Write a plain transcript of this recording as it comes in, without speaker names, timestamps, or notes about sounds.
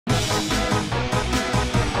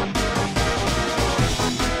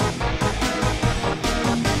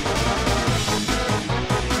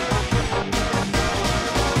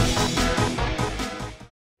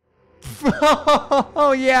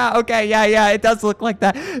Oh, yeah. Okay. Yeah, yeah. It does look like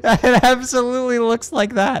that. It absolutely looks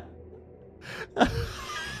like that.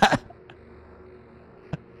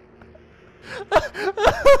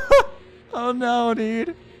 Oh, no,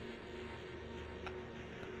 dude.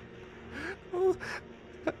 Oh,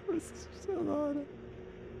 that was so odd.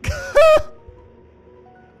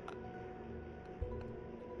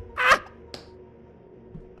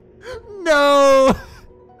 No.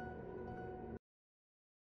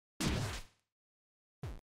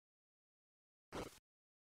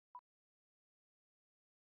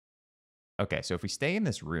 Okay, so if we stay in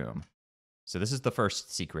this room, so this is the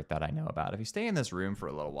first secret that I know about. If you stay in this room for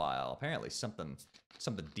a little while, apparently something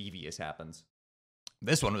devious happens.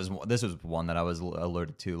 This was one that I was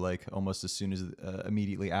alerted to like almost as soon as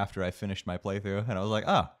immediately after I finished my playthrough, and I was like,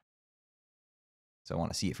 oh. So I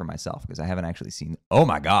want to see it for myself because I haven't actually seen. Oh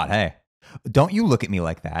my God! Hey, don't you look at me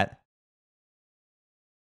like that.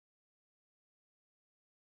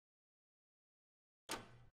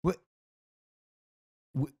 What?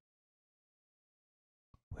 Where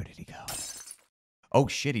did he go? Oh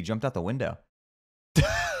shit! He jumped out the window.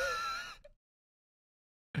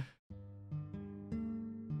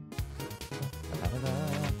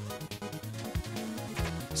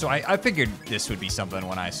 So I figured this would be something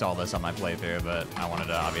when I saw this on my playthrough, but I wanted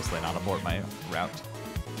to obviously not abort my route.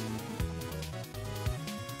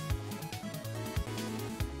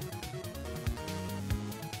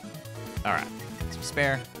 All right, so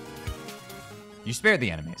spare. You spared the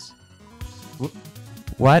enemies.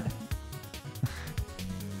 What?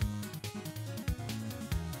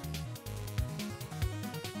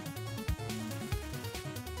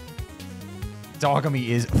 Dogamy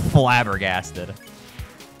is flabbergasted.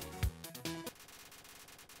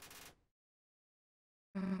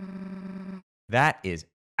 That is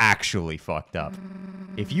actually fucked up.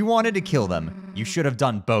 If you wanted to kill them, you should have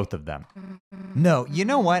done both of them. No, you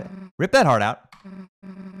know what? Rip that heart out.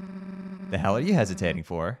 The hell are you hesitating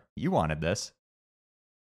for? You wanted this.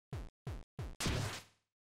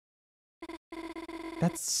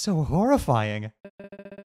 That's so horrifying.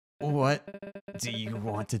 What do you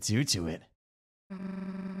want to do to it?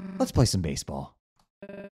 Let's play some baseball.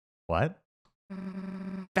 What?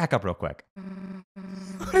 Back up real quick.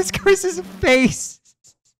 What is Chris's face?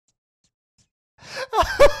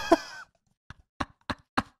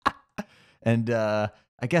 And, I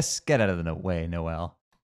guess get out of the way, Noel.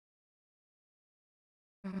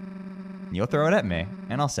 You'll throw it at me,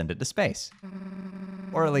 and I'll send it to space.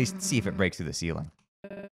 Or at least see if it breaks through the ceiling.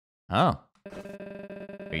 Oh.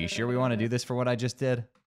 Are you sure we want to do this for what I just did?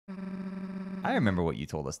 I remember what you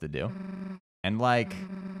told us to do. And, like,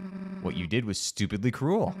 what you did was stupidly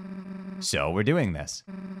cruel. So we're doing this.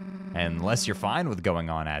 Unless you're fine with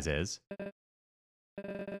going on as is.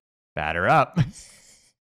 Batter up.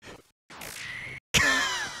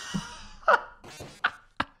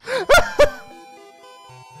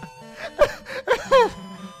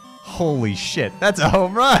 Holy shit, that's a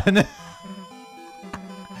home run.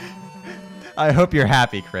 I hope you're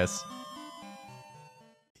happy, Chris.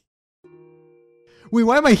 Wait,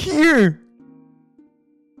 why am I here?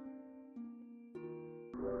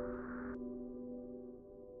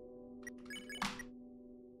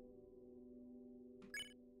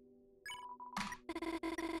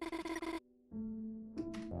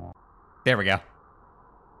 There we go.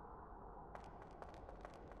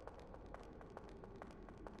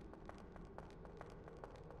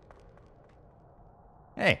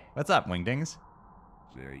 Hey, what's up, Wingdings?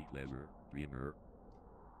 Very clever, dreamer.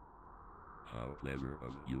 How clever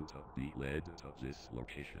of you to be led to this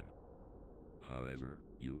location. However,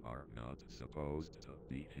 you are not supposed to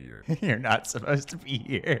be here. You're not supposed to be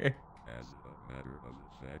here. As a matter of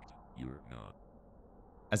fact, you're not.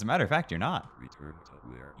 As a matter of fact, you're not. Return to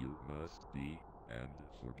where you must be, and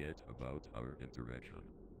forget about our interaction.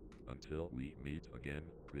 Until we meet again,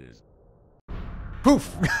 Chris.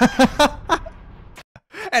 Poof!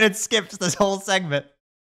 And it skips this whole segment.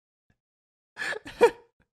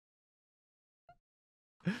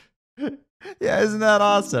 Yeah, isn't that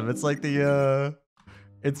awesome? It's like the,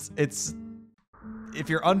 it's, if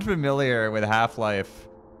you're unfamiliar with Half-Life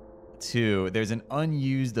 2, there's an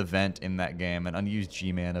unused event in that game, an unused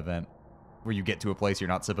G-Man event, where you get to a place you're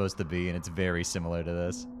not supposed to be, and it's very similar to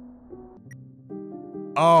this.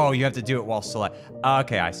 Oh, you have to do it while select.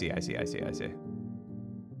 Okay, I see. Okay.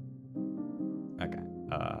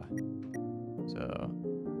 So,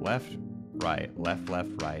 left, right,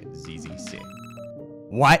 ZZC.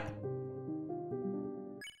 What?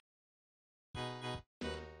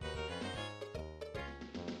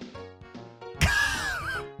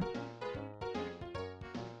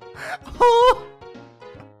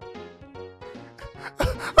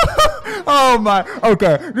 Oh my.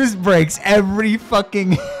 Okay, this breaks every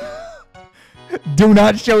fucking. Do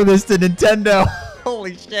not show this to Nintendo.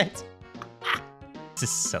 Holy shit. This is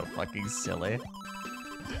so fucking silly.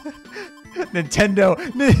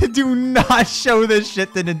 Nintendo, do not show this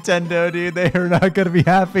shit to Nintendo, dude. They are not gonna be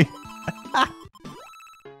happy.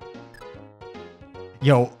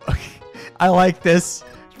 Yo, I like this.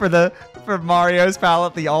 For Mario's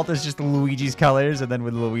palette, the alt is just Luigi's colors, and then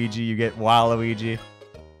with Luigi, you get Waluigi.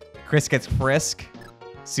 Chris gets Frisk.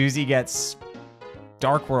 Susie gets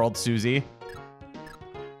Dark World Susie.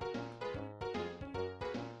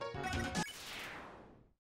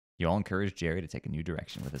 You all encourage Jerry to take a new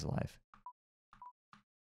direction with his life.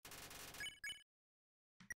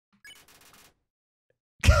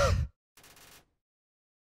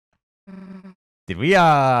 Did we,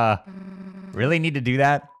 really need to do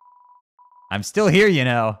that? I'm still here, you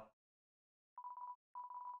know.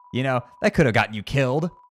 You know, that could have gotten you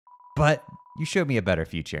killed. But you showed me a better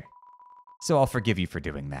future. So I'll forgive you for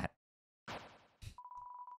doing that.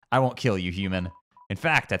 I won't kill you, human. In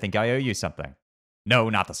fact, I think I owe you something. No,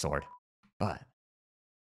 not the sword. But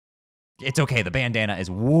it's okay, the bandana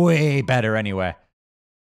is way better anyway.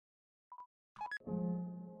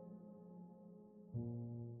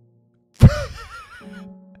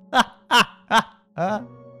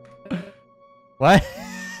 What?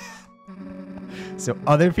 So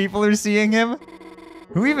other people are seeing him?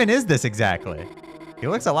 Who even is this exactly? He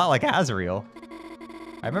looks a lot like Azrael.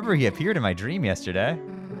 I remember he appeared in my dream yesterday.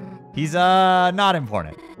 He's, not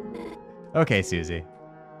important. Okay, Susie.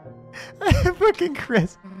 Fucking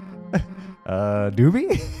Chris.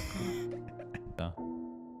 Doobie?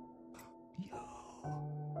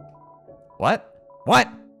 What?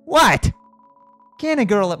 What? Can a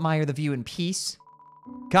girl admire the view in peace?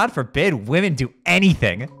 God forbid women do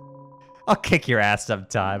anything. I'll kick your ass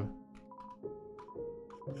sometime.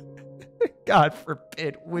 God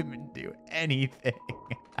forbid women do anything.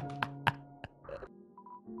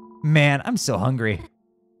 Man, I'm so hungry.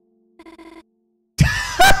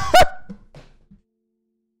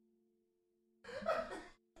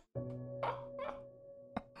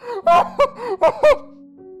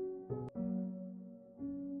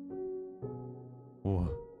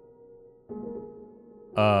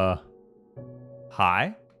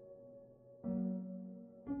 Hi?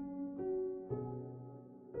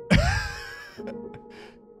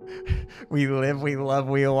 We live, we love,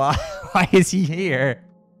 we lie. Why is he here?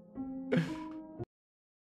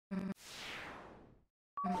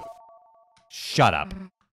 Shut up.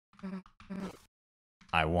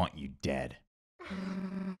 I want you dead.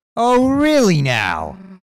 Oh, really now?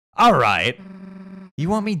 All right. You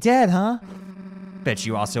want me dead, huh? Bet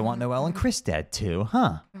you also want Noelle and Chris dead too,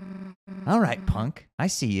 huh? All right, punk. I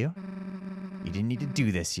see you. You didn't need to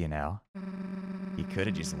do this, you know. He could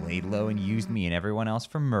have just laid low and used me and everyone else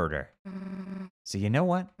for murder. So you know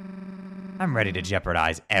what? I'm ready to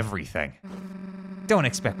jeopardize everything. Don't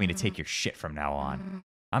expect me to take your shit from now on.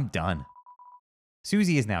 I'm done.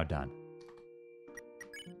 Susie is now done.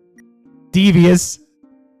 Devious.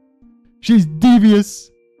 She's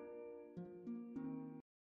devious.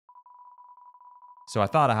 So I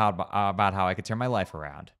thought about how I could turn my life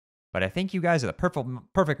around. But I think you guys are the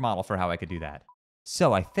perfect model for how I could do that.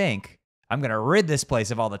 So I think I'm going to rid this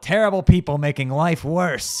place of all the terrible people making life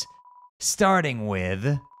worse. Starting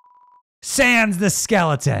with Sans the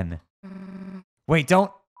Skeleton. Wait,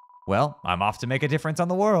 don't. Well, I'm off to make a difference on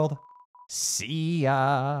the world. See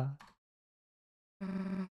ya.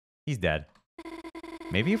 He's dead.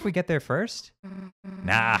 Maybe if we get there first?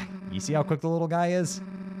 Nah, you see how quick the little guy is?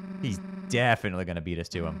 He's definitely gonna beat us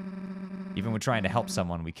to him. Even when trying to help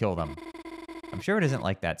someone, we kill them. I'm sure it isn't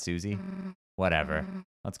like that, Susie. Whatever.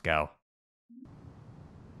 Let's go.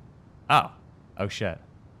 Oh. Oh shit.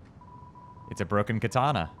 It's a broken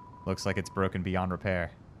katana. Looks like it's broken beyond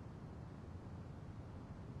repair.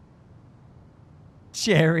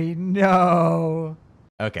 Cherry, no!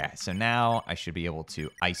 Okay, so now I should be able to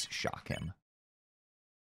ice shock him.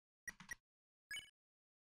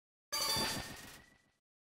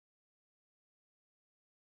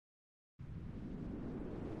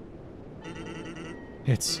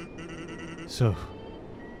 It's so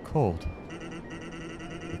cold.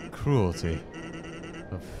 The cruelty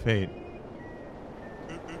of fate.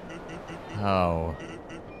 Oh.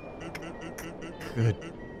 Good.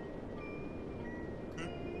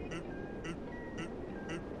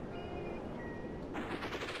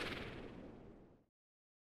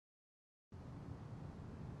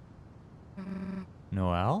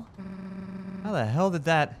 Noelle? How the hell did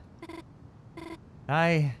that...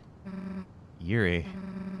 Yuri.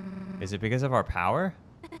 Is it because of our power?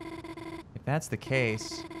 If that's the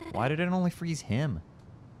case, Why did it only freeze him?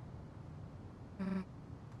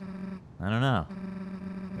 I don't know.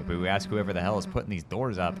 Maybe we ask whoever the hell is putting these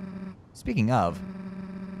doors up. Speaking of,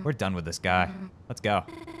 we're done with this guy. Let's go.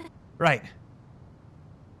 Right.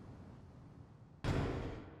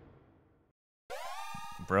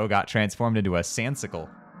 Bro got transformed into a sandsicle.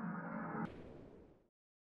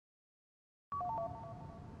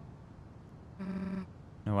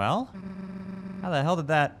 Noelle? How the hell did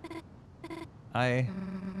that...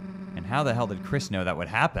 And how the hell did Chris know that would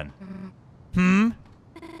happen?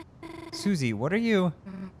 Susie, what are you...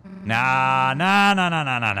 Nah.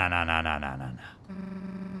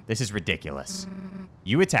 This is ridiculous.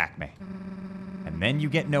 You attack me. And then you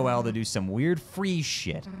get Noelle to do some weird freeze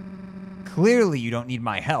shit. Clearly you don't need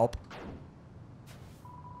my help.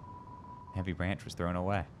 Heavy branch was thrown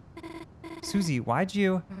away. Susie, why'd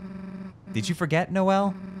you... Did you forget,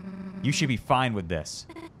 Noelle? You should be fine with this.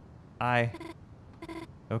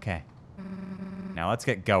 Okay. Now let's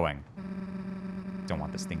get going. Don't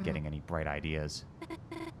want this thing getting any bright ideas.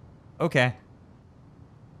 Okay.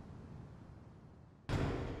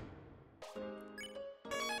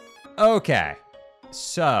 Okay.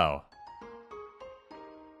 So.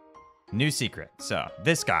 New secret. So,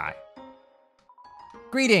 this guy.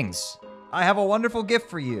 Greetings! I have a wonderful gift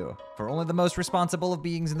for you. For only the most responsible of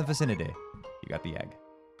beings in the vicinity. You got the egg.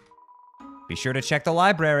 Be sure to check the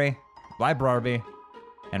library.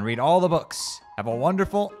 And read all the books. Have a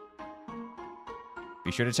wonderful...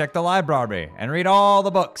 Be sure to check the library and read all the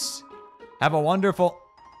books. Have a wonderful...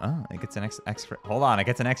 Oh, it gets an extra... Hold on, it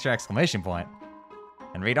gets an extra exclamation point.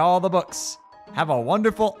 And read all the books. Have a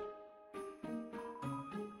wonderful...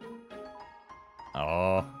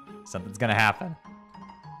 Oh, something's gonna happen.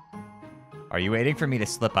 Are you waiting for me to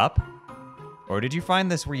slip up? Or did you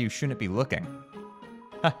find this where you shouldn't be looking?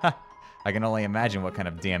 I can only imagine what kind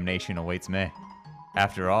of damnation awaits me.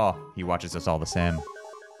 After all, he watches us all the same.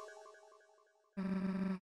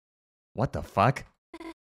 What the fuck?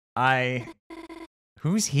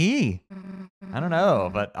 Who's he? I don't know,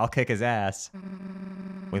 but I'll kick his ass.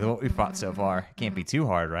 With what we've fought so far, can't be too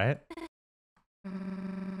hard, right?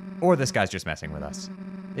 Or this guy's just messing with us.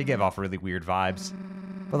 They give off really weird vibes.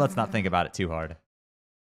 But let's not think about it too hard.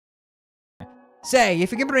 Say,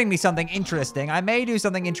 if you can bring me something interesting, I may do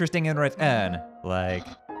something interesting in return. Like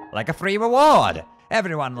a free reward.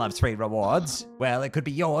 Everyone loves free rewards. Well, it could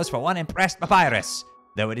be yours for one impressed papyrus.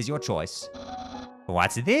 Though it is your choice.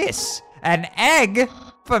 What's this? An egg?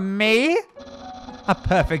 For me? A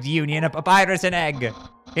perfect union of papyrus and egg.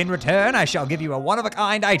 In return, I shall give you a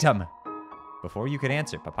one-of-a-kind item. Before you could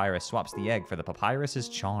answer, Papyrus swaps the egg for the papyrus's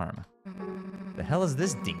charm. The hell is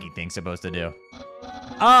this dinky thing supposed to do?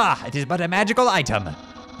 Ah, it is but a magical item.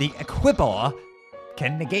 The Equipor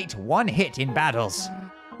can negate one hit in battles.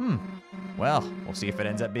 Well, we'll see if it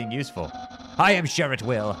ends up being useful. I am sure it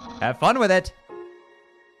will. Have fun with it.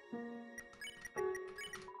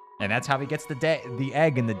 And that's how he gets the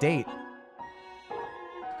egg and the date.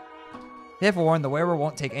 If warned, the wearer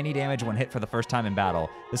won't take any damage when hit for the first time in battle.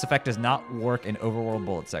 This effect does not work in overworld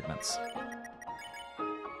bullet segments.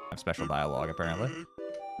 Have special dialogue, apparently.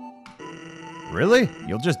 Really?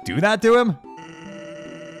 You'll just do that to him?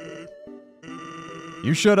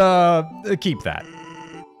 You should, keep that.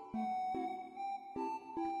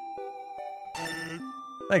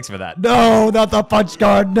 Thanks for that. No, not the punch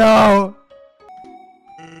card, no!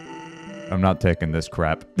 I'm not taking this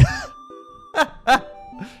crap.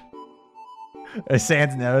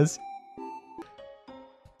 Sans nose.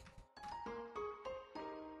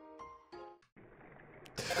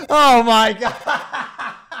 Oh my god!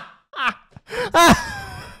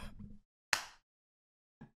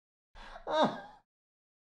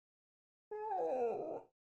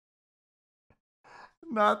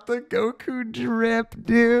 Not the Goku drip,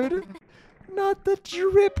 dude. Not the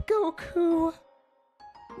drip Goku.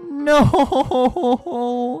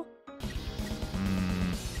 No.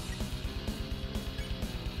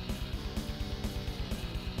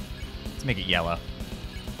 Let's make it yellow.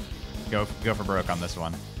 Go for broke on this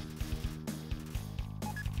one.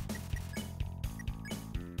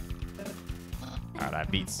 Alright, I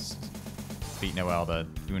beat Noelle to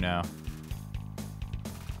Uno.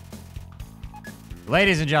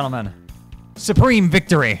 Ladies and gentlemen, supreme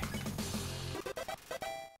victory.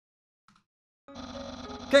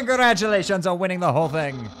 Congratulations on winning the whole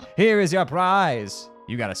thing. Here is your prize.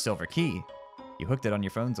 You got a silver key. You hooked it on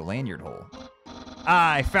your phone's lanyard hole.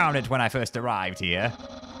 I found it when I first arrived here.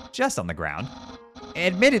 Just on the ground.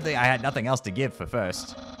 Admittedly, I had nothing else to give for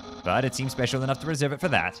first. But it seemed special enough to reserve it for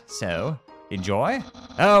that. So, enjoy.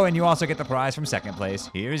 Oh, and you also get the prize from second place.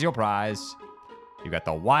 Here's your prize. You got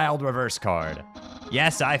the wild reverse card.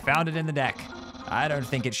 Yes, I found it in the deck. I don't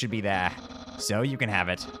think it should be there. So you can have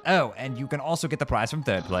it. Oh, and you can also get the prize from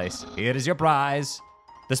third place. Here is your prize.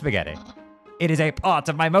 The spaghetti. It is a part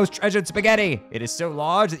of my most treasured spaghetti. It is so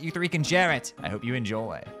large that you three can share it. I hope you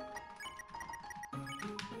enjoy.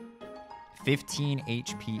 15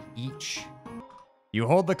 HP each. You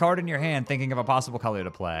hold the card in your hand thinking of a possible color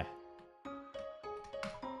to play.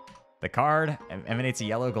 The card emanates a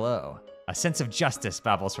yellow glow. A sense of justice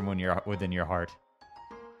babbles from within your heart.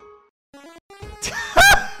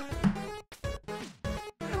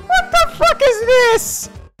 What the fuck is this?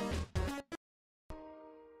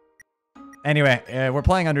 Anyway, we're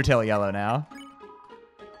playing Undertale yellow now.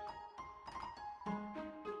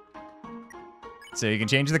 So you can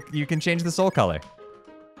change the soul color.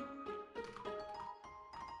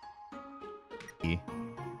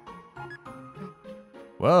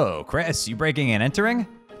 Whoa, Chris, you breaking and entering?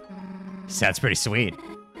 That's pretty sweet.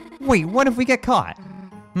 Wait, what if we get caught?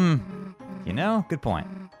 You know, good point.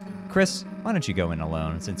 Chris, why don't you go in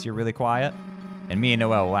alone since you're really quiet? And me and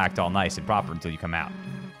Noel will act all nice and proper until you come out.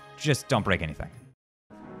 Just don't break anything.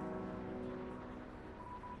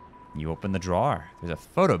 You open the drawer. There's a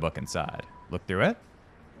photo book inside. Look through it.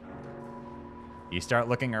 You start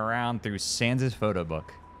looking around through Sans' photo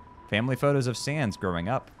book. Family photos of Sans growing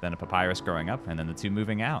up, then a papyrus growing up, and then the two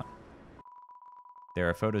moving out. There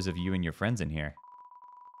are photos of you and your friends in here.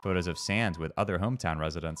 Photos of Sans with other hometown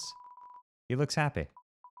residents. He looks happy.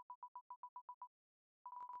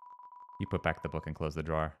 You put back the book and close the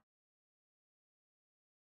drawer.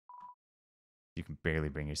 You can barely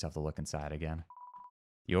bring yourself to look inside again.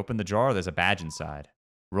 You open the drawer, there's a badge inside.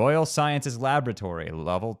 Royal Sciences Laboratory,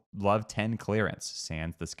 level Love 10 clearance,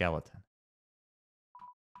 Sans the skeleton.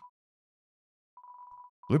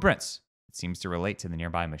 Blueprints. It seems to relate to the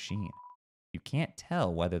nearby machine. You can't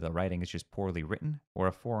tell whether the writing is just poorly written or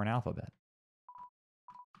a foreign alphabet.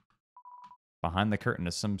 Behind the curtain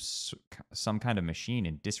is some kind of machine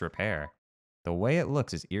in disrepair. The way it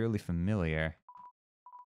looks is eerily familiar.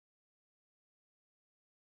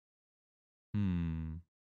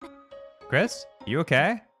 Chris, you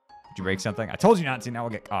okay? Did you break something? I told you not to, now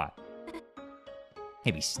we'll get caught.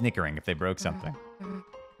 They'd be snickering if they broke something.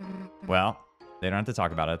 Well, they don't have to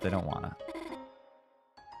talk about it if they don't wanna.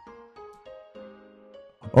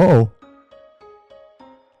 Uh-oh.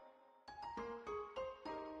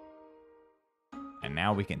 And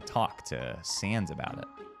now we can talk to Sans about it.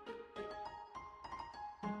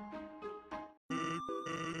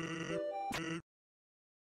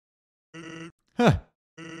 Huh.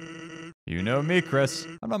 You know me, Chris.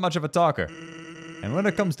 I'm not much of a talker. And when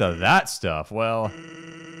it comes to that stuff, well,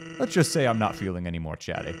 let's just say I'm not feeling any more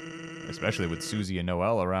chatty. Especially with Susie and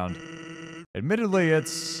Noel around. Admittedly,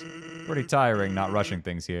 it's pretty tiring not rushing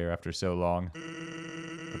things here after so long.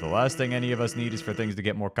 But the last thing any of us need is for things to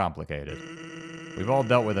get more complicated. We've all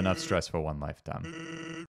dealt with enough stress for one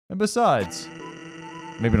lifetime. And besides,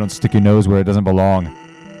 maybe don't stick your nose where it doesn't belong.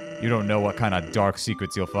 You don't know what kind of dark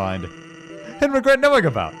secrets you'll find and regret knowing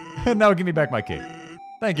about. And now give me back my key.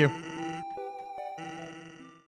 Thank you.